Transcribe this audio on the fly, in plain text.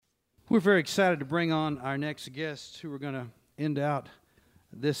We're very excited to bring on our next guests who are going to end out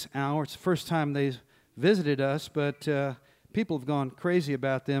this hour. It's the first time they've visited us, but people have gone crazy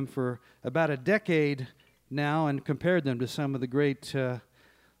about them for about a decade now and compared them to some of the great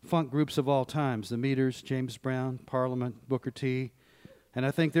funk groups of all times, the Meters, James Brown, Parliament, Booker T. And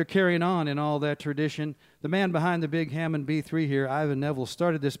I think they're carrying on in all that tradition. The man behind the big Hammond B3 here, Ivan Neville,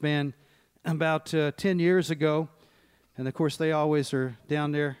 started this band about 10 years ago. And, of course, they always are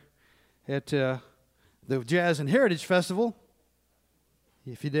down there at the Jazz and Heritage Festival.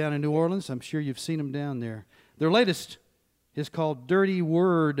 If you're down in New Orleans, I'm sure you've seen them down there. Their latest is called Dirty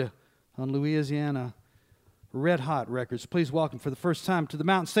Word on Louisiana Red Hot Records. Please welcome for the first time to the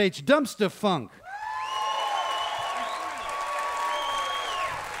mountain stage, Dumpstaphunk.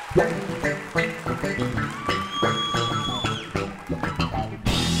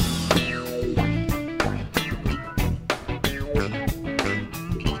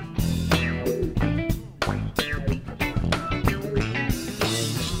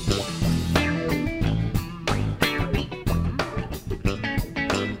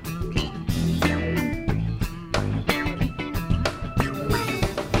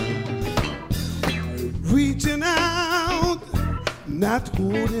 Reaching out, not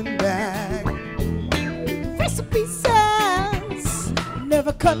holding back. Recipe says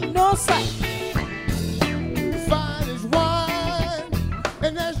never cut no slack. Fine as wine,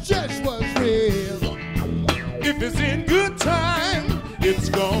 and that's just what's real. If it's in good time, it's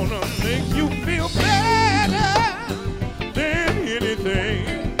gonna make you feel better than anything.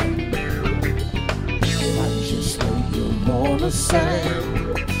 I just know you wanna say.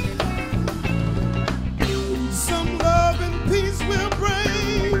 Some love and peace will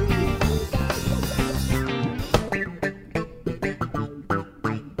bring.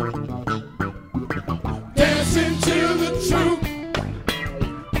 Dancing to the truth.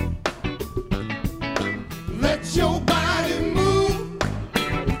 Let your body move.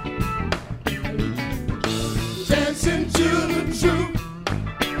 Dancing to the truth.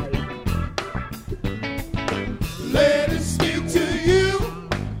 Let it speak to you.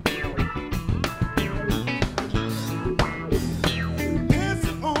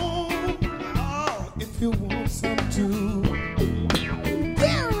 You want some too.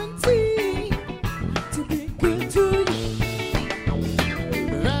 Guaranteed to be good to you.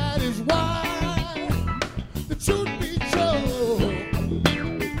 That is why the truth be told.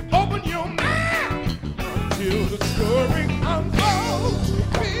 Open your mind till the story unfolds.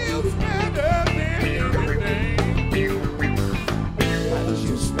 Feels better than anything. I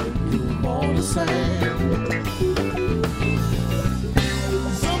just make you wanna say.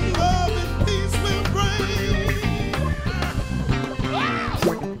 Some love and peace will bring.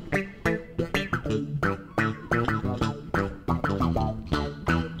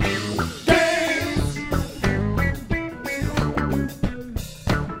 Dance.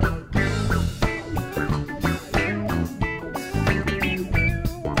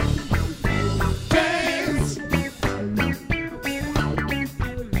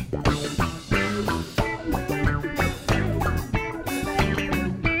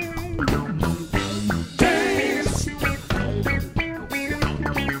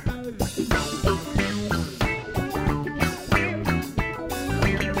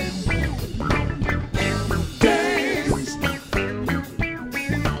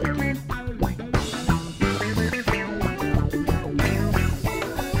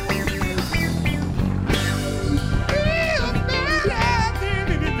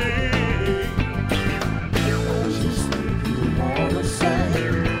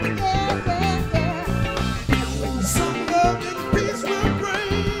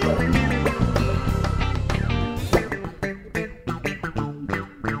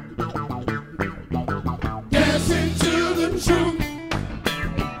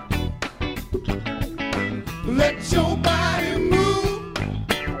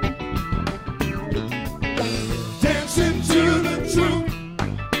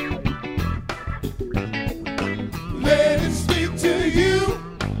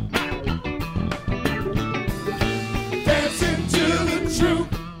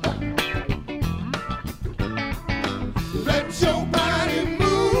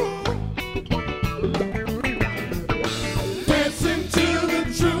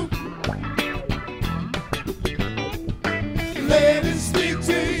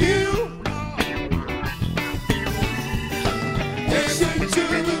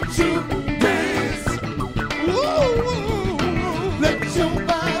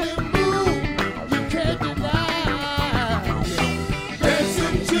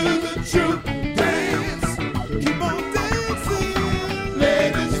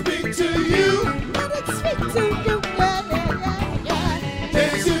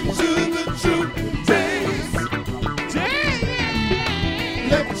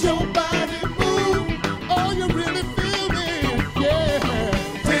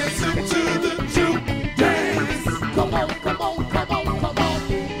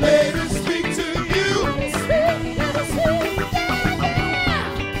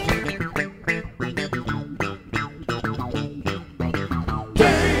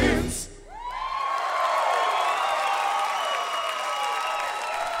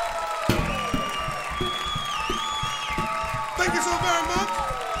 very much.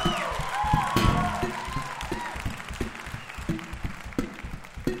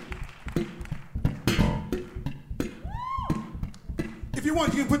 If you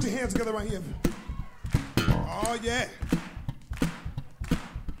want, you can put your hands together right here. Oh, yeah.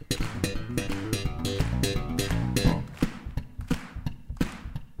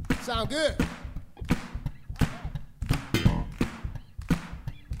 Sound good.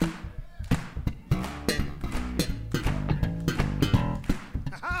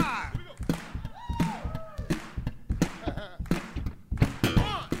 Ha-ha.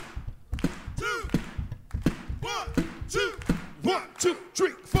 One, two,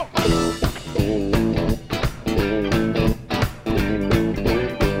 three, four.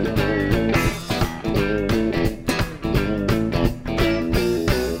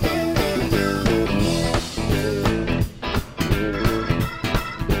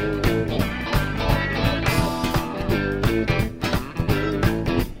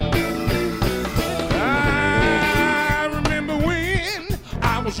 I remember when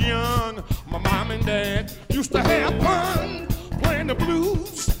I was young, my mom and dad used to have fun playing the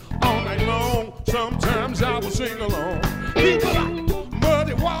blues all night long. Sometimes I would sing along. People like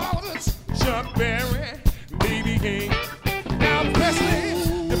Muddy Waters, Chuck Berry, B.B. King. Now Presley,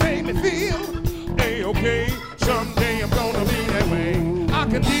 you made me feel A-okay. Someday I'm gonna be that way. I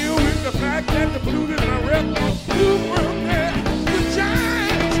can deal with the fact that the blues is my rep. Blue from there, the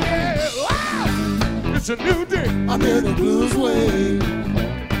Giants, yeah. Wow. It's a new day. I'm in the blues way.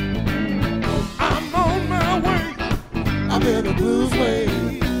 I'm on my way. I'm in the blues way.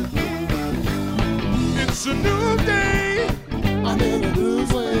 It's a new day. I'm in the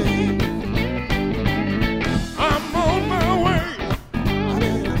blues way. I'm on my way. I'm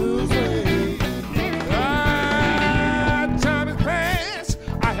in the blues way. Time has passed.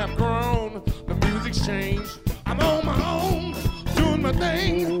 I have grown. The music's changed. I'm on my own, doing my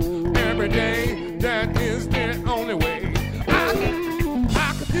thing every day. That is the only way I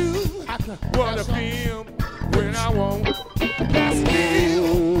can do what I feel when I want. That's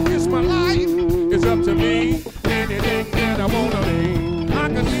still, it's my life. It's up to me. Anything that I wanna be. I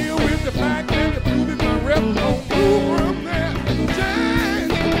can deal with the fact that the blues is my rep. Don't go from there. Jazz.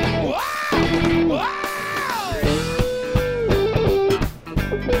 Wow. Wow.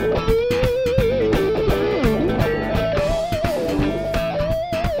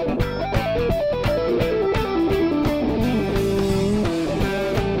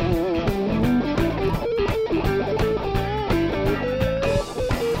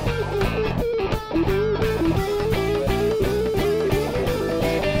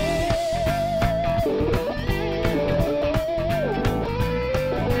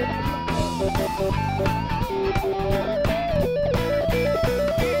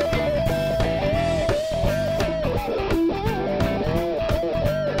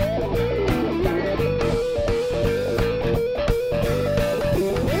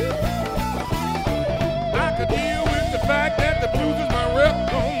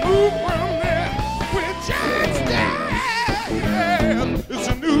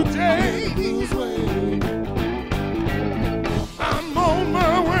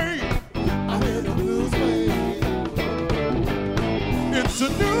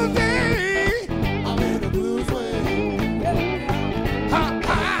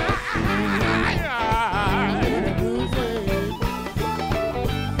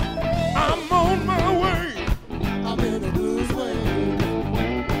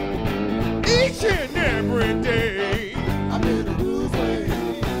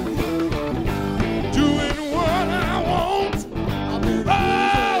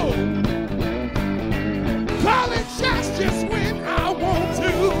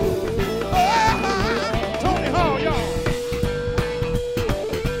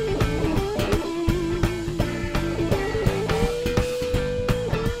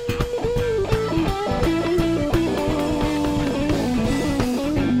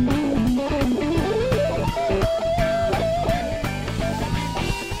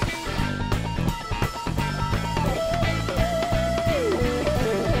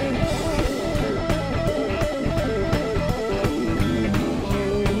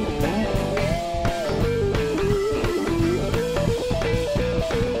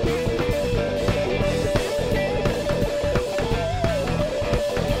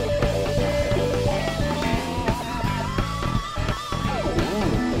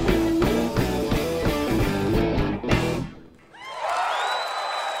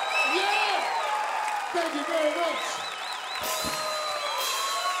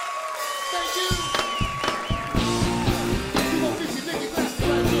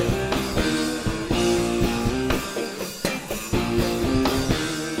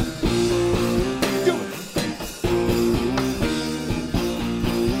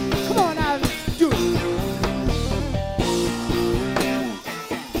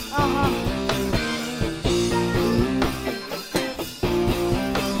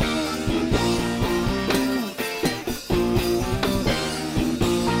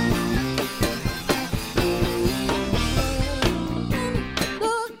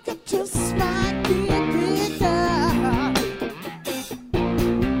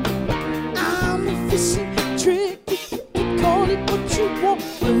 won't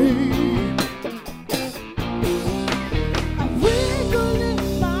break. I'm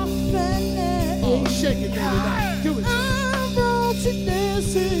wiggling my fingers. Oh, shake it, baby, now. Do it. I'm dancing,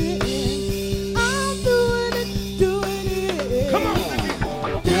 dancing. I'm doing it. Come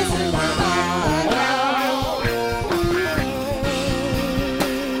on, This is my life.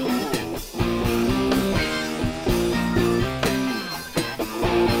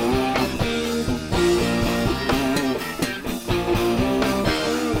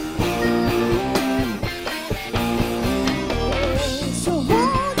 So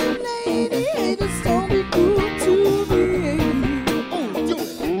all you ladies, don't be good to me. oh, do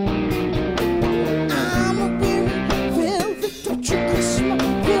it. I'm a wearing velvet, don't you kiss my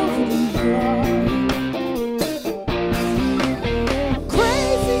velvet heart.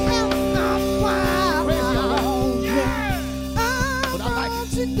 Crazy and I'm wild. Yeah. I'm But I like it.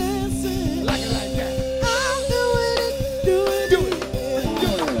 dancing, dancing. Like it like that. I'm doing it, doing Do it. it. Do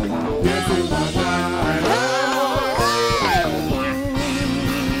it. This is my life.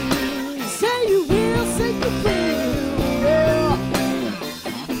 Say you will, say you will.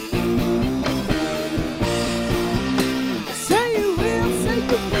 Say you will, say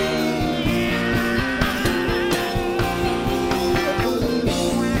you will.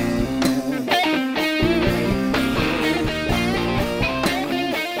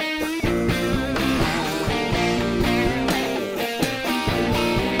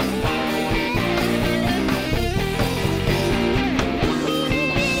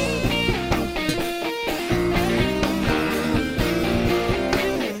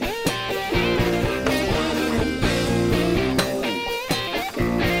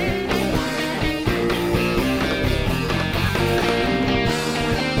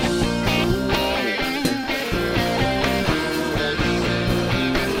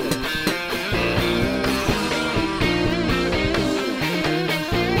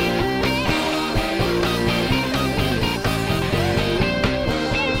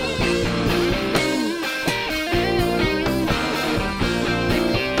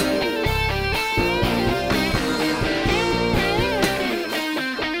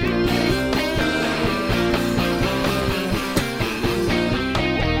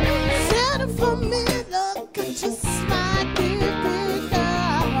 Set it for me, look at just like it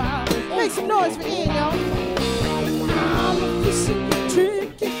bigger. Make some noise for Ian, y'all. I'm a fishing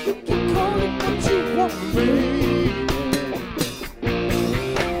trick, you can call it what you want me.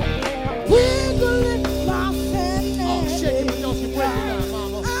 Wiggling my fingers. Oh, shake it, but don't you break it down,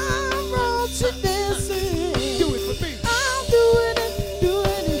 mama. I'm rocking, dancing. Do it for me. I'm doing it,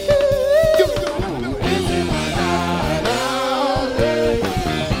 doing it. Do it, do it, do it. This is my life.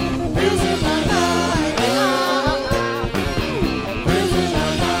 This is my life. This is my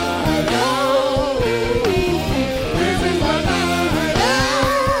life. This is my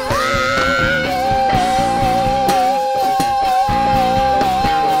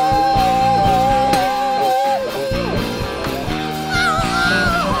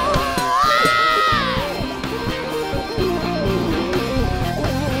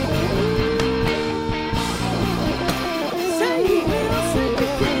Say you will, say you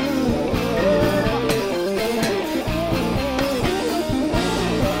will.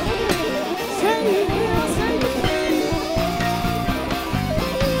 Say you will, say you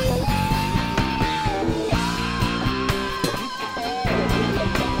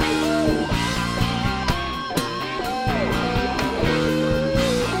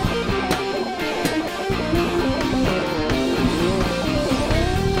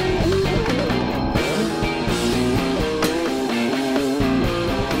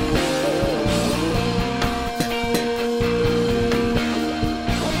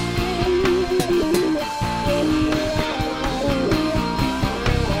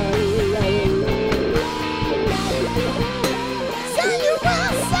Say you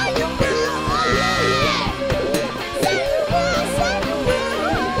will, say you will. Say you will, say you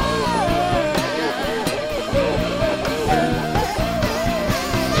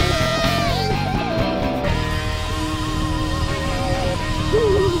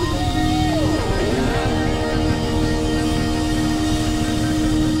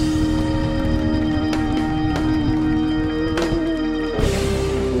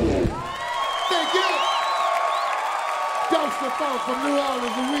Thank you. Dumpstaphunk from New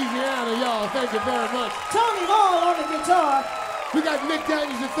Orleans, Louisiana, y'all. Thank you very much. Tony Hall on the guitar. We got Mick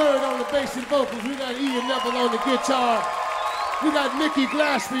Daniels III on the bass and vocals. We got Ian Neville on the guitar. We got Mickey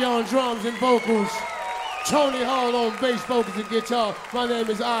Glaspie on drums and vocals. Tony Hall on bass, vocals, and guitar. My name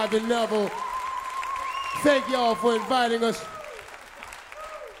is Ivan Neville. Thank y'all for inviting us.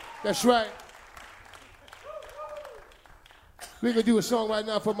 That's right. We're going to do a song right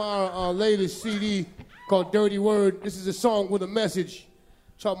now from our latest CD called Dirty Word. This is a song with a message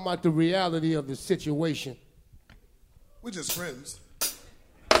talking about the reality of the situation. We're just friends.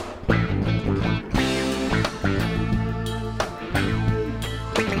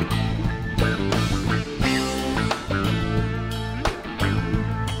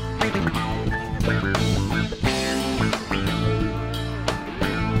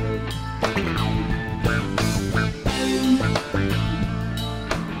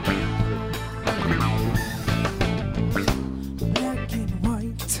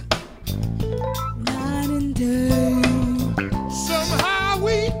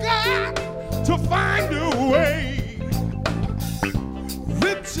 To find a way,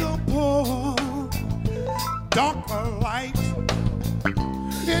 rich or poor, dark or light,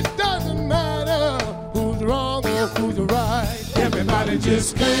 it doesn't matter who's wrong or who's right. Everybody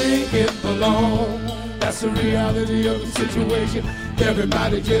just can't get along. That's the reality of the situation.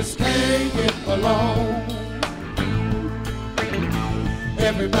 Everybody just can't get along.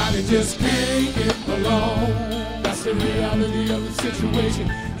 Everybody just can't get along. That's the reality of the situation.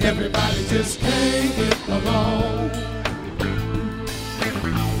 Everybody just can't get along.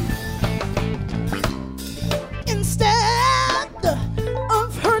 Instead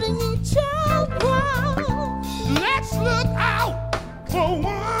of hurting each other, let's look out for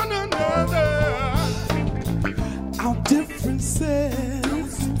one another. Our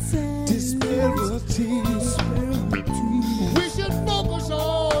differences, disparities. We should focus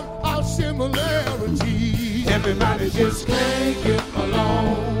on our similarities. Everybody just can't get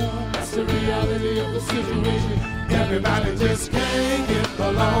along. That's the reality of the situation. Everybody just can't get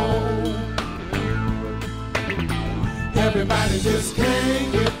along. Everybody just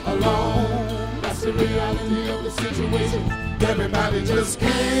can't get along. That's the reality of the situation. Everybody just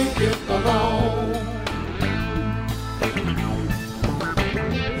can't get along.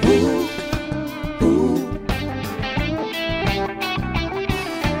 Ooh.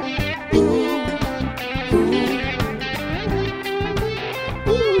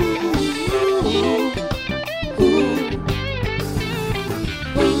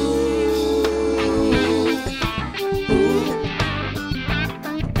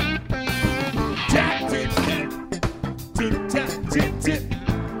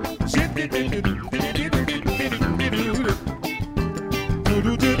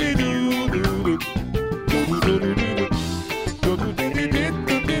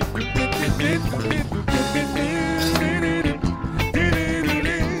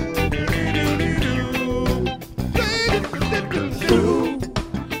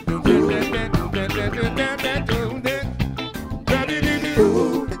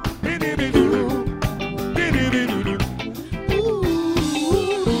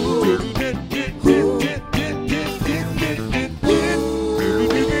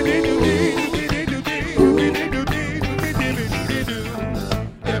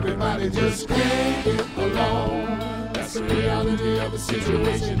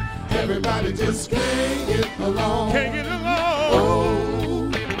 Everybody just can't get along. Can't get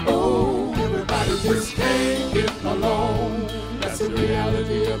along. Oh, everybody just can't get along. That's the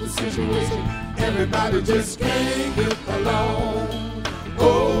reality of the situation. Everybody just can't get along.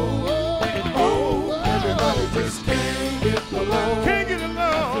 Oh, everybody just can't get along. Can't get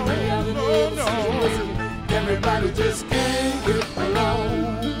along. That's the reality of the situation. Everybody just can't get along.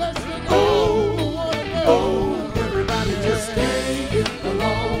 Everybody just can't get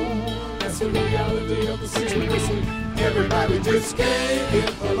along. That's the reality of the situation. Everybody just can't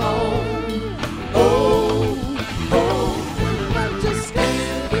get along. Everybody just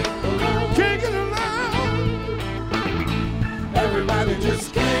can't get along. Can't get along. Everybody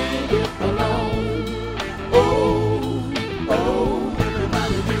just can't get along.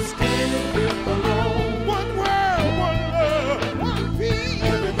 Everybody just can't get along. One world, one love, one peace.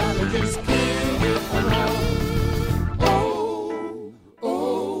 Everybody just can't get along.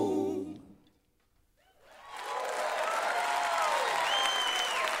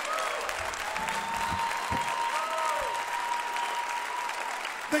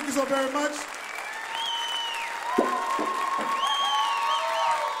 Thank you so very much.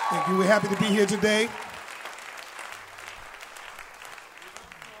 Thank you. We're happy to be here today.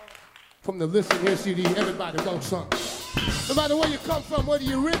 From the Listen Here CD, everybody wants something. No matter where you come from, whether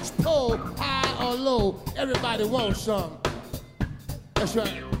you're rich, poor, high or low, everybody wants something. That's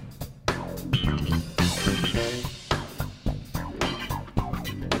right.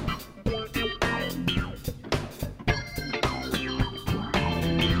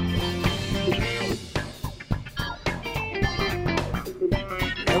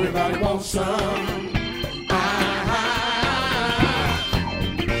 Everybody wants some.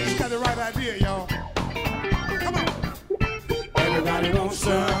 see it, y'all. Come on. Everybody wants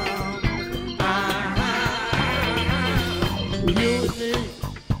some. You and me,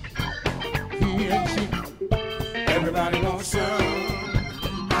 he and she. Everybody wants some.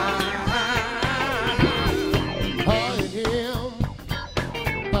 Her and him,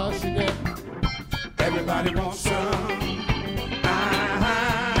 us and them. Everybody wants some.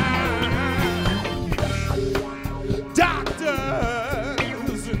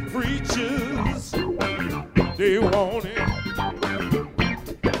 Doctors and preachers, they want it.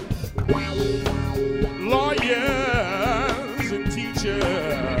 Lawyers and teachers,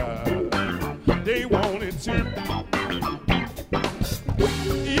 they want it too.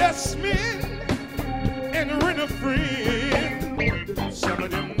 Yes, men and rent-a-friend, some of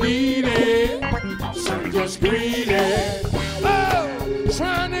them need it, some just greedy. Oh,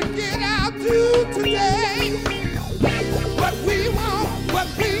 trying to get out to today. What we want, what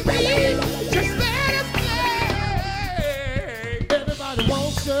we need, just let us play. Everybody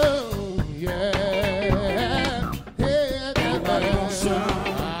wants some, yeah. Everybody wants some.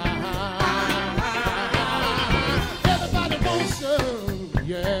 Everybody wants some,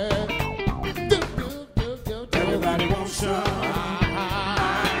 yeah. Everybody wants some.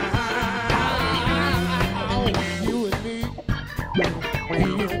 You and me, he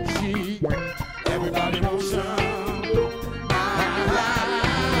and she. Everybody wants some.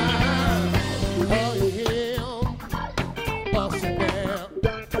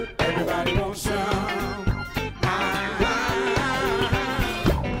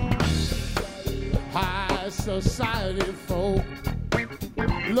 Society folk,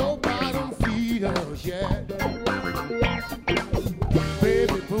 low bottom feeders, yeah.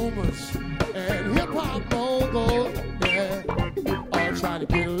 Baby boomers and hip hop moguls, yeah. All trying to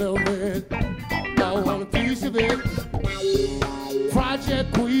get a little bit, all want a piece of it.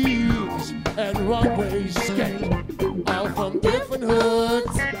 Project queens and runway skate, all from different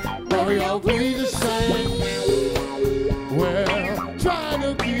hoods, but we all bleed the same. Well, trying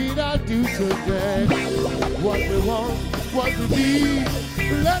to get our due today. What we want, what we need,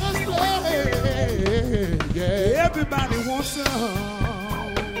 let us play. Yeah. Everybody wants some.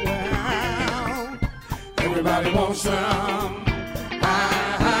 Wow. Everybody wants some.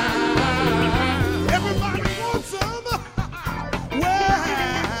 Everybody wants some.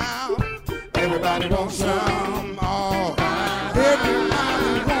 Wow. Everybody wants some. Oh.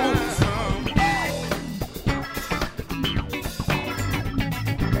 Everybody wants some.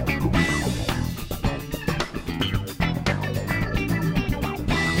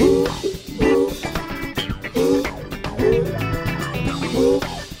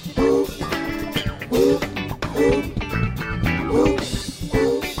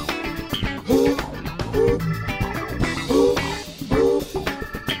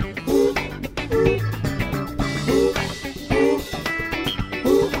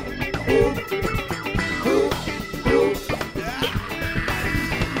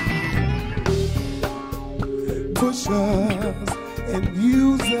 Pushers and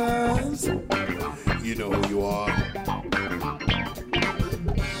users, you know who you are.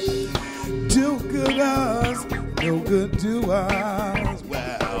 Do-gooders, no good doers. Wow,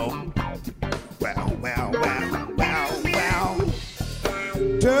 wow, wow, wow, wow, wow.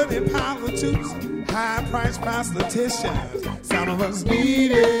 Dirty politics, high-priced politicians. Some of us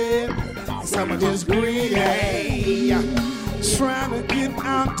need it, some are just greedy. Trying to get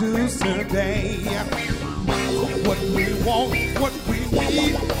our dues today. What we want, what we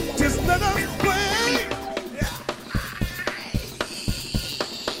need, just let us play.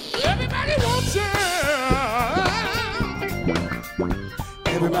 Everybody wants some.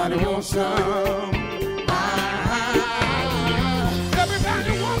 Everybody wants some.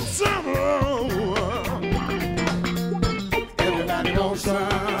 Everybody wants some. Everybody wants some.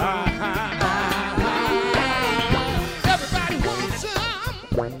 Everybody wants some.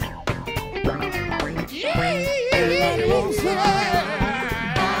 Yeah. Everybody wants some.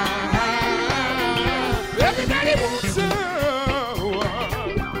 Everybody wants some.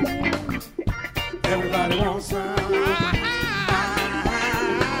 Everybody wants some.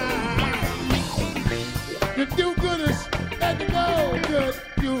 The do-gooders and the no-good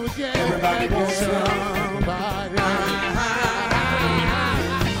doers, yeah. Everybody wants some.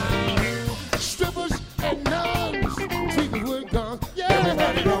 Strippers and nuns, treated with guns, yeah.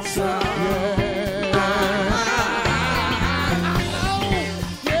 Everybody wants some.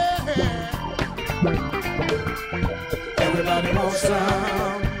 Yeah. Everybody wants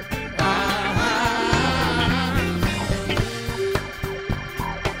some.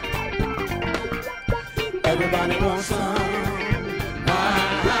 Everybody wants some.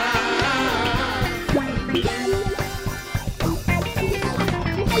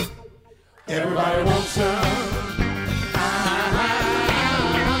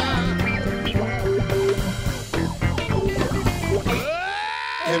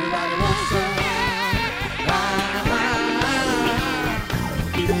 Everybody wants some.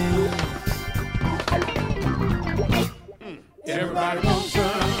 Everybody wants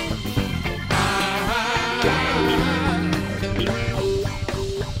some.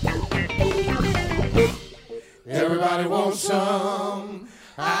 Everybody wants some.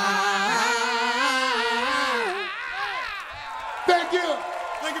 Thank you.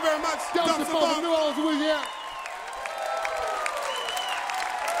 Thank you very much. Dumpstaphunk, New Orleans, Louisiana.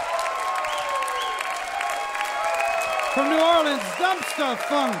 From New Orleans,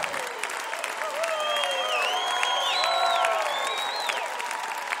 Dumpstaphunk.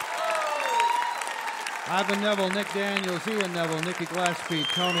 Ivan Neville, Nick Daniels, Ian Neville, Nikki Glassbeat,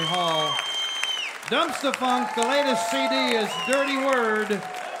 Tony Hall. Dumpstaphunk, the latest CD is Dirty Word.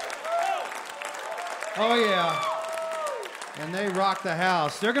 Oh yeah. And they rock the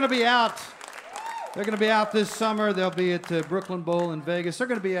house. They're going to be out. They're going to be out this summer. They'll be at the Brooklyn Bowl in Vegas. They're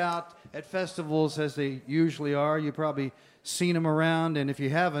going to be out at festivals as they usually are. You've probably seen them around, and if you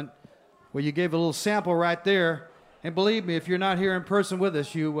haven't, well, you gave a little sample right there. And believe me, if you're not here in person with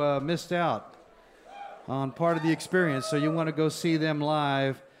us, you missed out on part of the experience, so you want to go see them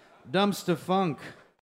live. Dumpstaphunk.